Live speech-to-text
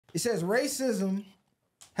It says racism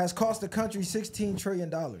has cost the country $16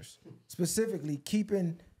 trillion, specifically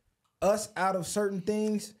keeping us out of certain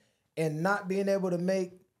things and not being able to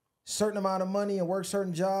make certain amount of money and work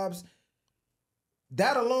certain jobs.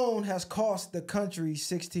 That alone has cost the country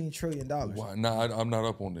 $16 trillion. Wow, nah, I'm not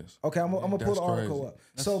up on this. Okay, I'm gonna pull the article up.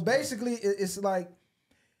 So basically, it's like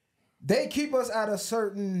they keep us out of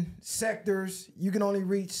certain sectors. You can only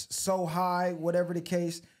reach so high, whatever the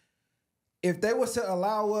case. If they was to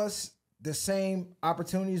allow us the same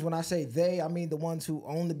opportunities, when I say they, I mean the ones who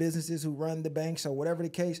own the businesses, who run the banks, or whatever the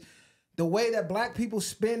case, the way that black people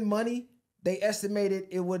spend money, they estimated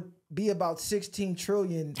it would be about 16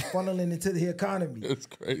 trillion funneling into the economy. That's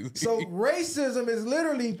crazy. So racism is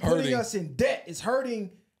literally putting us in debt. It's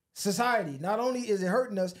hurting society. Not only is it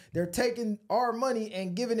hurting us, they're taking our money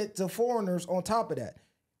and giving it to foreigners on top of that.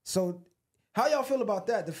 So how y'all feel about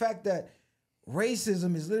that? The fact that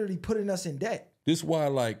racism is literally putting us in debt. This is why,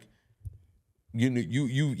 like, you know,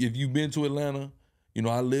 if you've been to Atlanta, you know,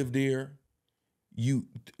 I live there.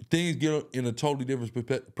 Things get in a totally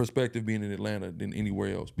different perspective being in Atlanta than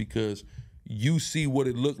anywhere else, because you see what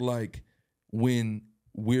it looked like when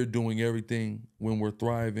we're doing everything, when we're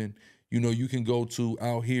thriving. You know, you can go to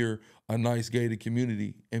out here a nice gated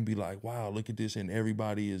community and be like, wow, look at this, and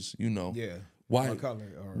everybody is, you know, white.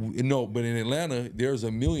 No, but in Atlanta, there's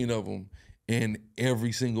a million of them, and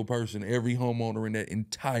every single person, every homeowner in that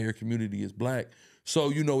entire community is black. So,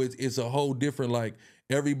 you know, it's a whole different, like,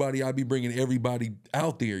 everybody, I be bringing everybody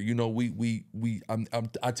out there. You know,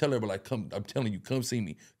 I tell everybody, like, I'm telling you, come see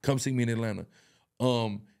me in Atlanta.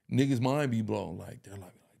 Niggas' mind be blown. Like, they're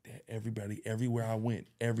like that. Everybody, everywhere I went,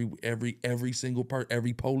 every single part,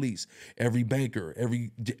 every police, every banker,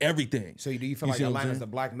 everything. So do you feel like Atlanta's the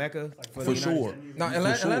black Mecca? For sure. No,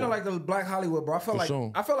 Atlanta like the black Hollywood, bro. I felt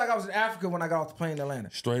like I was in Africa when I got off the plane in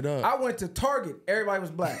Atlanta. Straight up. I went to Target, everybody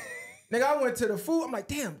was black. Nigga, I went to the food. I'm like,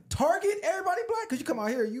 damn, Target, everybody black? Because you come out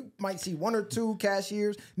here, you might see one or two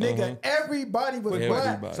cashiers. Nigga, everybody was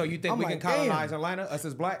black. So you think we can colonize Atlanta, us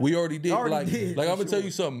as black? We already did. Like I'm going to tell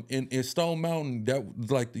you something. In Stone Mountain,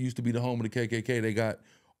 that like used to be the home of the KKK. They got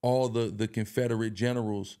all the Confederate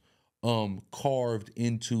generals carved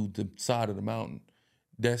into the side of the mountain.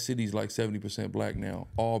 That city's like 70% black now.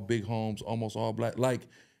 All big homes, almost all black. Like,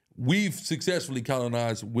 we've successfully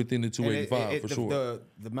colonized within the 285 for sure.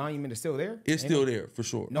 The monument is still there? It's still there for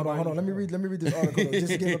sure. No, hold on. Let me read this article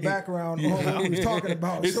just to give a background on what we was talking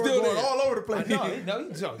about. It's still there. All over the place.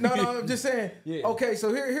 No, I'm just saying. Yeah. Okay,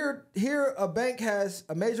 so here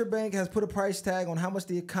a major bank has put a price tag on how much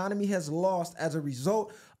the economy has lost as a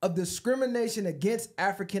result of discrimination against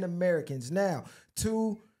African Americans. Now,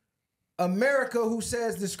 to America, who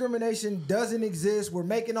says discrimination doesn't exist, we're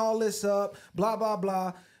making all this up, blah, blah,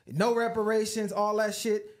 blah. No reparations, all that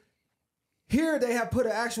shit. Here they have put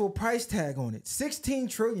an actual price tag on it. 16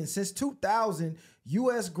 trillion since 2000,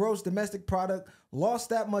 U.S. gross domestic product lost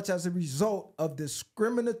that much as a result of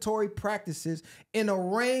discriminatory practices in a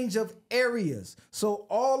range of areas. So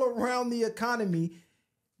all around the economy,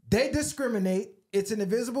 they discriminate. It's an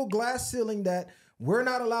invisible glass ceiling that we're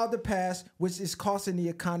not allowed to pass, which is costing the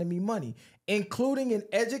economy money, including in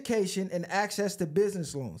education and access to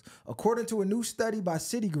business loans. According to a new study by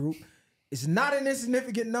Citigroup, it's not an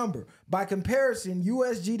insignificant number. By comparison,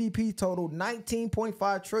 U.S. GDP totaled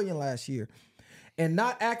 $19.5 trillion last year. And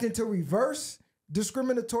not acting to reverse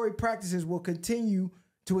discriminatory practices will continue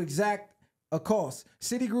to exact a cost.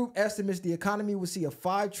 Citigroup estimates the economy will see a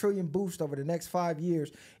 $5 trillion boost over the next 5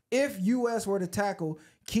 years if U.S. were to tackle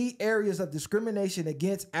key areas of discrimination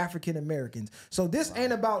against African Americans. So this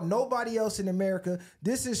ain't about nobody else in America.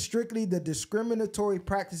 This is strictly the discriminatory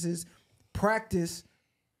practice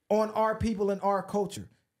on our people and our culture.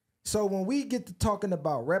 So when we get to talking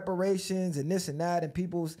about reparations and this and that and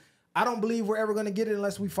people's, I don't believe we're ever going to get it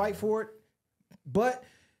unless we fight for it. But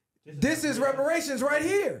this is reparations right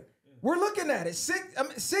here. We're looking at it.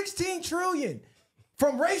 16 trillion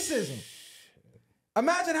from racism.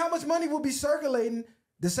 Imagine how much money will be circulating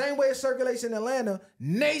the same way it circulates in Atlanta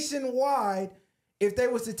nationwide if they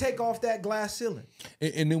was to take off that glass ceiling.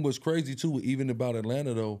 And then what's crazy too, even about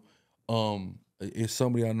Atlanta though, is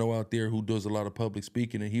somebody I know out there who does a lot of public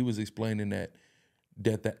speaking, and he was explaining that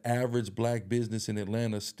the average black business in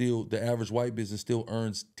Atlanta the average white business still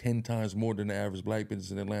earns 10 times more than the average black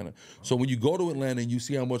business in Atlanta. So when you go to Atlanta and you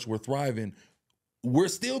see how much we're thriving, we're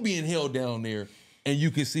still being held down there, and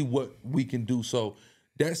you can see what we can do. So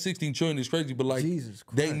that 16 trillion is crazy, but like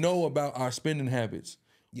they know about our spending habits.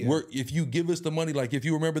 Yeah. If you give us the money, like if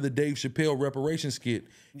you remember the Dave Chappelle reparations skit,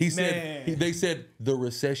 they said the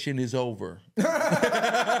recession is over. We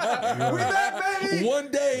back, baby.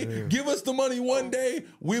 One day, give us the money. One day,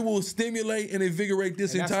 we will stimulate and invigorate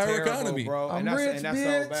this entire terrible, economy. Bro. I'm and rich, that's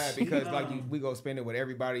bitch. so bad because we go spend it with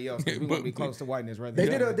everybody else. We want to be close to whiteness. Rather They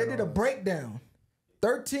than did a breakdown.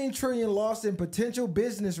 13 trillion lost in potential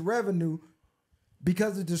business revenue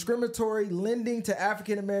because of discriminatory lending to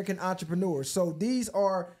African American entrepreneurs. So these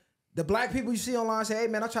are the black people you see online say, hey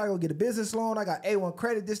man, I try to go get a business loan. I got A1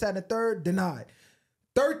 credit, this, that, and the third, denied.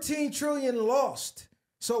 13 trillion lost.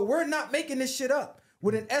 So we're not making this shit up.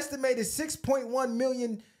 With an estimated 6.1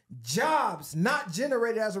 million jobs not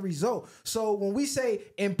generated as a result. So when we say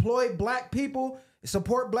employ black people,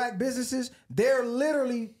 support black businesses, they're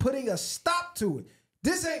literally putting a stop to it.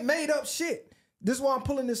 This ain't made up shit. This is why I'm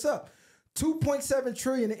pulling this up. 2.7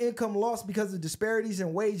 trillion in income lost because of disparities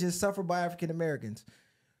in wages suffered by African Americans.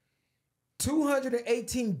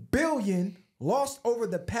 218 billion lost over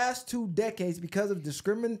the past 2 decades because of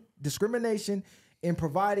discrimination in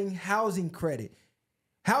providing housing credit.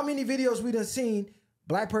 How many videos we done seen?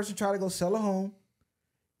 Black person try to go sell a home.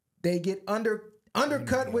 They get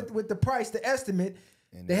undercut with the price, the estimate.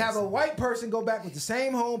 And they have a white person go back with the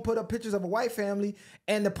same home, put up pictures of a white family,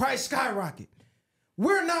 and the price skyrocket.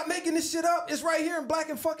 We're not making this shit up. It's right here in black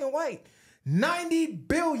and fucking white. 90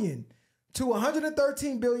 billion to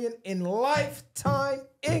 113 billion in lifetime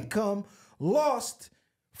income lost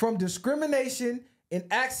from discrimination in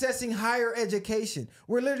accessing higher education.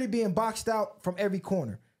 We're literally being boxed out from every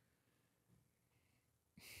corner.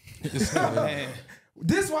 This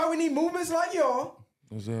is why we need movements like y'all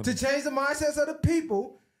to change the mindsets of the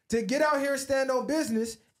people, to get out here and stand on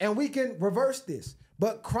business, and we can reverse this.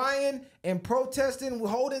 But crying and protesting,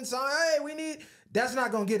 holding signs, hey, we need, that's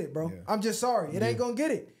not gonna get it, bro. Yeah. I'm just sorry. It ain't gonna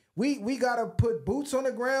get it. We gotta put boots on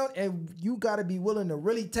the ground, and you gotta be willing to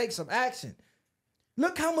really take some action.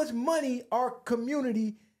 Look how much money our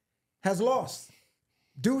community has lost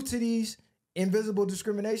due to these invisible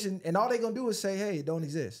discrimination, and all they gonna do is say, hey, it don't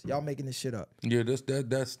exist. Y'all making this shit up. Yeah,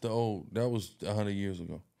 that's the old, that was 100 years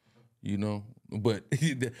ago, you know? But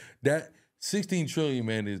that 16 trillion,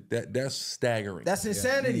 man, that's staggering. That's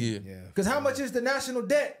insanity. Yeah. Because how much is the national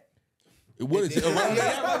debt? What is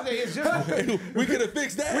it? We could have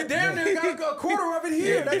fixed that. We damn near got a quarter of it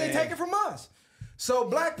here that they take it from us. So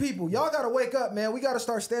black people, y'all gotta wake up, man. We gotta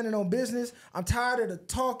start standing on business. I'm tired of the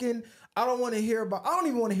talking. I don't even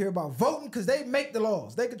want to hear about voting, because they make the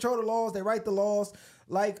laws. They control the laws, they write the laws.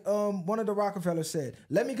 Like one of the Rockefellers said,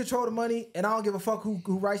 let me control the money and I don't give a fuck who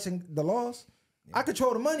writes the laws. Yeah. I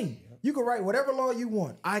control the money. Yeah. You can write whatever law you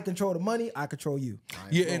want. I control the money, I control you.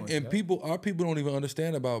 Yeah, and our people don't even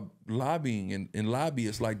understand about lobbying and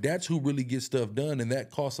lobbyists. Like, that's who really gets stuff done, and that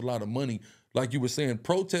costs a lot of money. Like you were saying,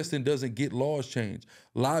 protesting doesn't get laws changed.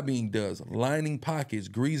 Lobbying does. Lining pockets,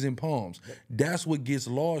 greasing palms. That's what gets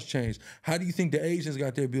laws changed. How do you think the Asians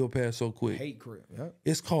got their bill passed so quick? Hate crime. Yep.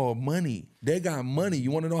 It's called money. They got money.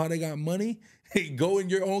 You want to know how they got money? Hey, go in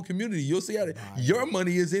your own community. You'll see how your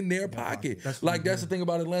money is in their pocket. That's the thing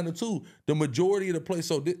about Atlanta too. The majority of the place,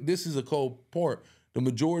 so this is a cold part. The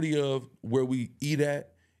majority of where we eat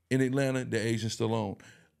at in Atlanta, the Asians still own.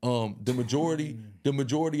 The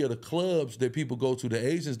majority of the clubs that people go to, the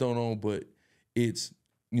Asians don't own, but it's,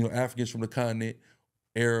 you know, Africans from the continent,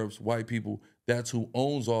 Arabs, white people. That's who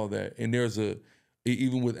owns all that. And there's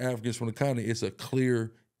even with Africans from the continent, it's a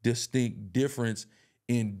clear, distinct difference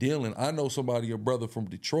in dealing. I know somebody, a brother from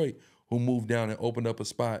Detroit, who moved down and opened up a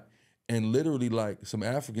spot, and literally, like, some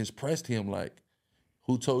Africans pressed him, like,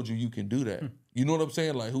 who told you can do that? You know what I'm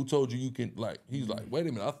saying? Like, who told you can, like, he's like, wait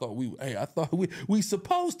a minute, I thought we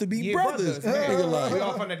supposed to be brothers. Like, we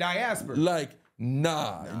all from the diaspora. Like,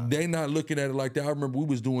 nah, they not looking at it like that. I remember we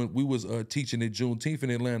was teaching at Juneteenth in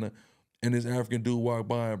Atlanta, and this African dude walked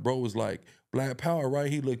by, and bro was like, Black Power,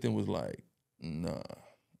 right? He looked and was like, nah.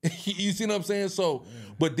 You see what I'm saying? So,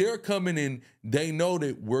 but they're coming in, they know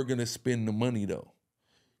that we're gonna spend the money though.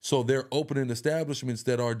 So they're opening establishments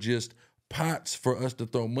that are just pots for us to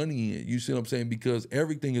throw money in. You see what I'm saying? Because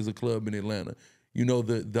everything is a club in Atlanta. You know,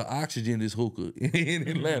 the oxygen is hookah in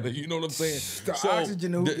Atlanta. You know what I'm saying? The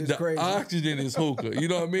oxygen hookah is crazy. The oxygen is hookah. You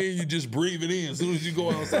know what I mean? You just breathe it in as soon as you go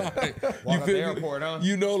outside. Walk to the airport, huh?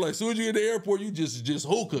 You know, like as soon as you get to the airport, you just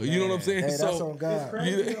hookah. You know what I'm saying? Hey, that's on God. It's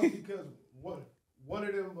crazy though, because one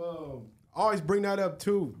of them I always bring that up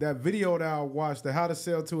too. That video that I watched, the How to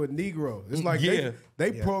Sell to a Negro. It's like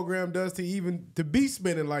they programmed us to be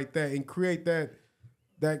spending like that and create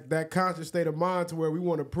that conscious state of mind to where we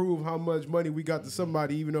want to prove how much money we got to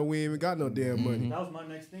somebody, even though we ain't even got no damn money. That was my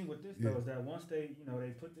next thing with this though, is that once they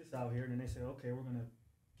put this out here and then they say, okay, we're gonna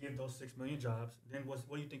give those 6 million jobs. Then what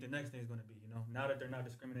do you think the next thing is going to be? Now that they're not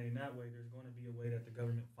discriminating that way, there's going to be a way that the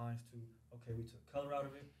government finds to, okay, we took color out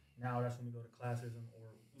of it. Now that's when we go to classism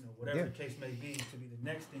or whatever the case may be to be the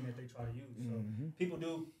next thing that they try to use.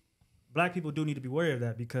 So black people do need to be wary of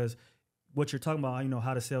that, because what you're talking about,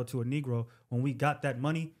 how to sell to a Negro, when we got that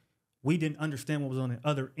money, we didn't understand what was on the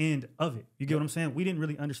other end of it. You get what I'm saying? We didn't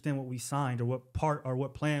really understand what we signed or what part or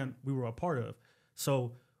what plan we were a part of.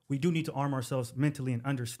 So we do need to arm ourselves mentally and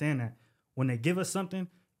understand that when they give us something,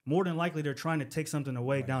 more than likely they're trying to take something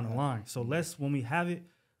away down the line. So when we have it,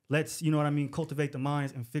 let's, cultivate the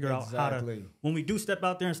minds and figure out how to, when we do step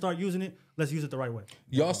out there and start using it, let's use it the right way.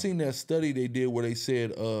 Y'all seen that study they did where they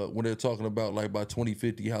said, when they're talking about like by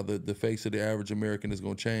 2050, how the face of the average American is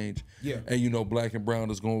going to change. Yeah. And black and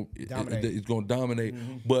brown is going to dominate.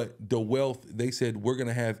 But the wealth, they said we're going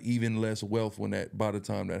to have even less wealth by the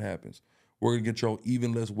time that happens. We're going to control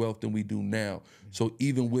even less wealth than we do now. So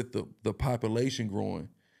even with the population growing,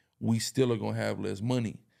 we still are going to have less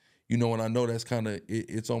money. And I know that's kind of,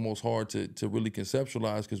 it's almost hard to really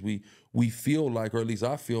conceptualize, because we feel like, or at least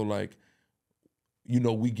I feel like,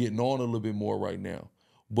 we getting on a little bit more right now.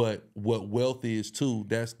 But what wealth is too,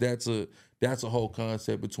 that's a whole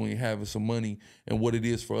concept between having some money and what it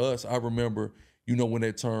is for us. I remember, when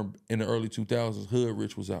that term in the early 2000s, hood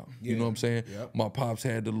rich was out. You know what I'm saying? Yep. My pops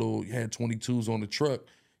had had 22s on the truck.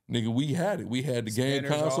 Nigga, we had it. We had the game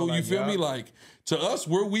console. You feel me? Like, to us,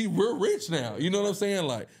 we're rich now. You know what I'm saying?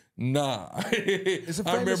 Like, nah. It's a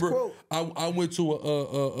famous quote. I went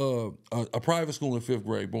to a private school in 5th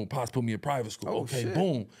grade. Boom, Pops put me in private school. Okay, shit.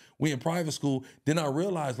 Boom. We in private school. Then I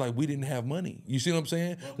realized, like, we didn't have money. You see what I'm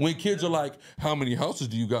saying? When kids are like, how many houses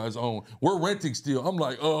do you guys own? We're renting still. I'm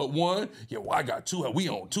like, one. Yeah, well, I got 2. We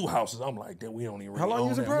own 2 houses. I'm like, then we don't even really How long own you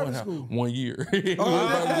was in private school? 1 year.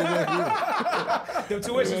 The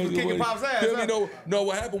tuition was kicking Pop's ass. No,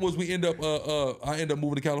 what happened was I ended up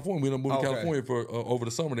moving to California. We ended up moving to California for over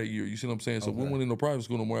the summer that year. You see what I'm saying? So we went into private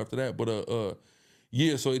school no more after that. But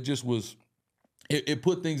yeah, so it just was, it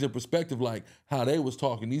put things in perspective, like how they was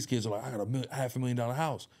talking. These kids are like, I got a $500,000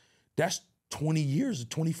 house. That's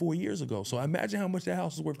 24 years ago. So imagine how much that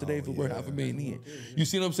house is worth today if it were $500,000 then. You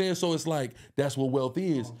see what I'm saying? So it's like, that's what wealth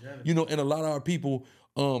is. And a lot of our people,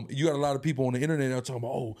 you got a lot of people on the internet that are talking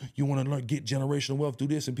about, oh, you want to get generational wealth, do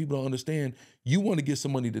this, and people don't understand. You want to get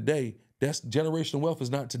some money today. That's generational wealth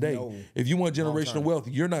is not today. No. If you want generational wealth,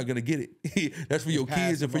 you're not going to get it. That's for your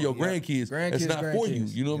kids and for your grandkids. It's not for you.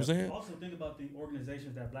 You know what I'm saying? Also think about the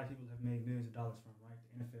organizations that black people have made millions of dollars from, right?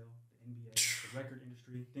 The NFL, the NBA, the record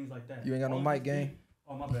industry, things like that. You ain't got no mic game.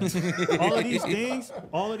 Oh, my bad.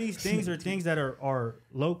 all of these things are things that are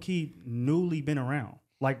low-key newly been around.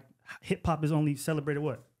 Like, hip-hop is only celebrated,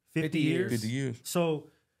 what, 50 years? 50 years. So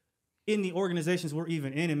in the organizations we're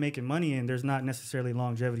even in and making money in, there's not necessarily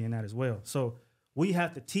longevity in that as well. So we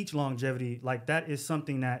have to teach longevity. Like, that is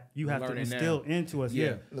something that you have to instill into us.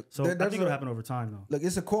 Yeah. Look, so I think it'll happen over time, though. Look,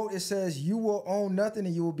 it's a quote. It says, you will own nothing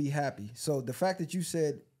and you will be happy. So the fact that you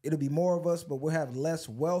said it'll be more of us, but we'll have less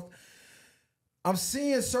wealth. I'm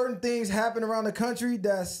seeing certain things happen around the country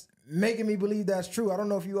that's making me believe that's true. I don't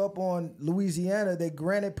know if you up on Louisiana. They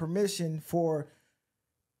granted permission for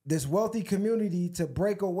this wealthy community to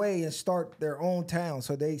break away and start their own town.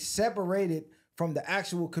 So they separated from the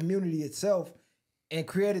actual community itself and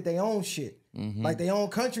created their own shit. Like their own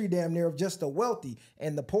country damn near of just the wealthy.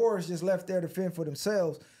 And the poor is just left there to fend for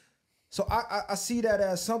themselves. So I see that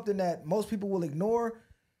as something that most people will ignore.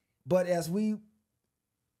 But as we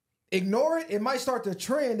ignore it, it might start to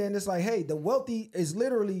trend, and it's like, hey, the wealthy is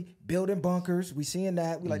literally building bunkers. We seeing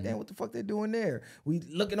that. We like, damn, what the fuck they doing there? We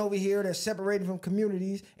looking over here, they're separating from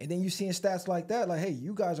communities, and then you seeing stats like that, like, hey,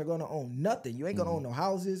 you guys are gonna own nothing. You ain't gonna own no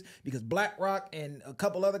houses because BlackRock and a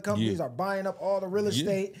couple other companies are buying up all the real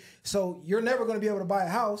estate. So you're never gonna be able to buy a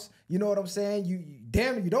house. You know what I'm saying? You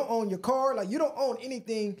damn, you don't own your car. Like, you don't own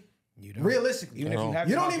anything. You don't. Realistically, even if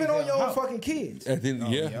you don't even own your own fucking kids.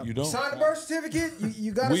 You don't. Sign the birth certificate.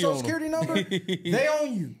 You got a social security number. They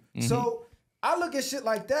own you. So I look at shit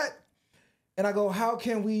like that, and I go, how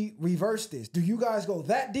can we reverse this? Do you guys go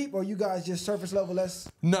that deep, or you guys just surface level less?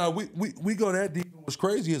 No, we go that deep. What's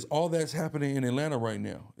crazy is all that's happening in Atlanta right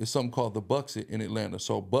now. It's something called the Buckset in Atlanta.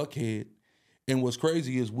 So Buckhead. And what's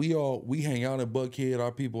crazy is we hang out in Buckhead.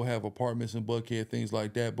 Our people have apartments in Buckhead, things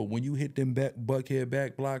like that. But when you hit them Buckhead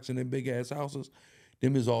back blocks and them big ass houses,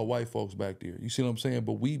 them is all white folks back there. You see what I'm saying?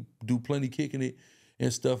 But we do plenty kicking it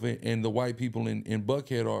and stuff. And the white people in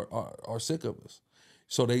Buckhead are sick of us.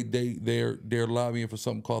 So they're lobbying for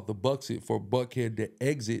something called the Buckset for Buckhead to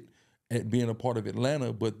exit at being a part of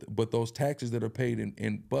Atlanta, but those taxes that are paid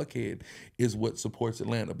in Buckhead is what supports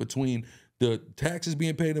Atlanta. Between the taxes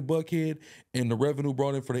being paid in Buckhead and the revenue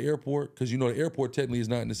brought in for the airport, because you know the airport technically is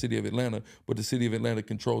not in the city of Atlanta, but the city of Atlanta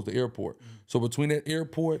controls the airport. So between that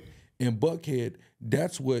airport and Buckhead,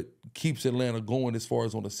 that's what keeps Atlanta going as far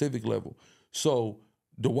as on the civic level. So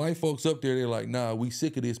the white folks up there, they're like, nah, we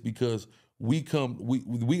sick of this because we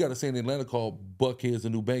got a saying in Atlanta called Buckhead's the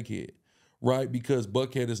new Bankhead, right? Because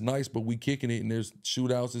Buckhead is nice, but we kicking it and there's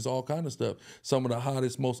shootouts, there's all kind of stuff. Some of the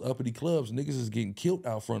hottest, most uppity clubs, niggas is getting killed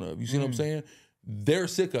out front of. You see what I'm saying? They're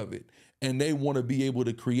sick of it. And they want to be able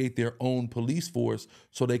to create their own police force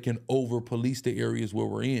so they can over-police the areas where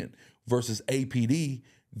we're in. Versus APD,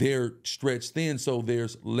 they're stretched thin, so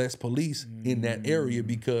there's less police in that area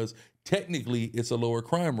because technically it's a lower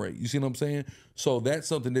crime rate. You see what I'm saying? So that's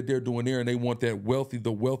something that they're doing there, and they want that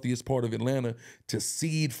the wealthiest part of Atlanta to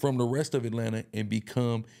seed from the rest of Atlanta and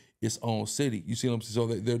become its own city. You see what I'm saying?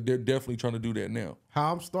 So they're definitely trying to do that now.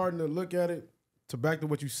 How I'm starting to look at it, to back to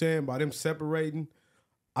what you're saying about them separating,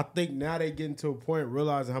 I think now they getting to a point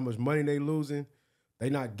realizing how much money they losing. They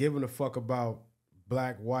not giving a fuck about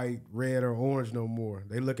black, white, red, or orange no more.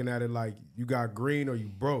 They looking at it like you got green or you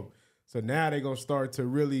broke. So now they gonna start to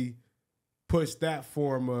really push that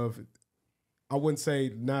form of, I wouldn't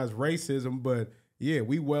say not as racism, but yeah,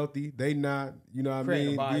 we wealthy, they not, you know what I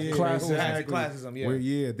mean? Yeah, Classism,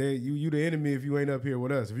 yeah. You the enemy if you ain't up here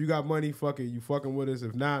with us. If you got money, fuck it, you fucking with us.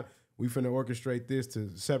 If not, we finna orchestrate this to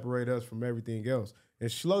separate us from everything else. And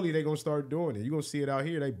slowly they gonna start doing it. You gonna see it out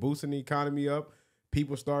here. They boosting the economy up.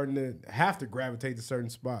 People starting to have to gravitate to certain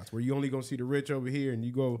spots where you only gonna see the rich over here, and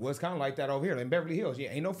you go. Well, it's kind of like that over here in Beverly Hills.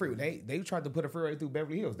 Yeah, ain't no freeway. They tried to put a freeway through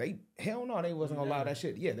Beverly Hills. Hell no, they wasn't gonna allow that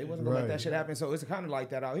shit. Yeah, they wasn't gonna let that shit happen. So it's kind of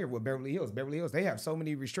like that out here with Beverly Hills. Beverly Hills, they have so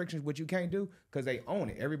many restrictions what you can't do because they own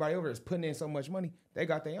it. Everybody over there is putting in so much money. They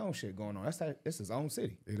got their own shit going on. This is own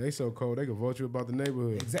city. Yeah, they so cold they can vote you about the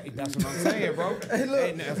neighborhood. Exactly. That's what I'm saying, bro. Hey,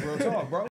 look, that's real talk, bro.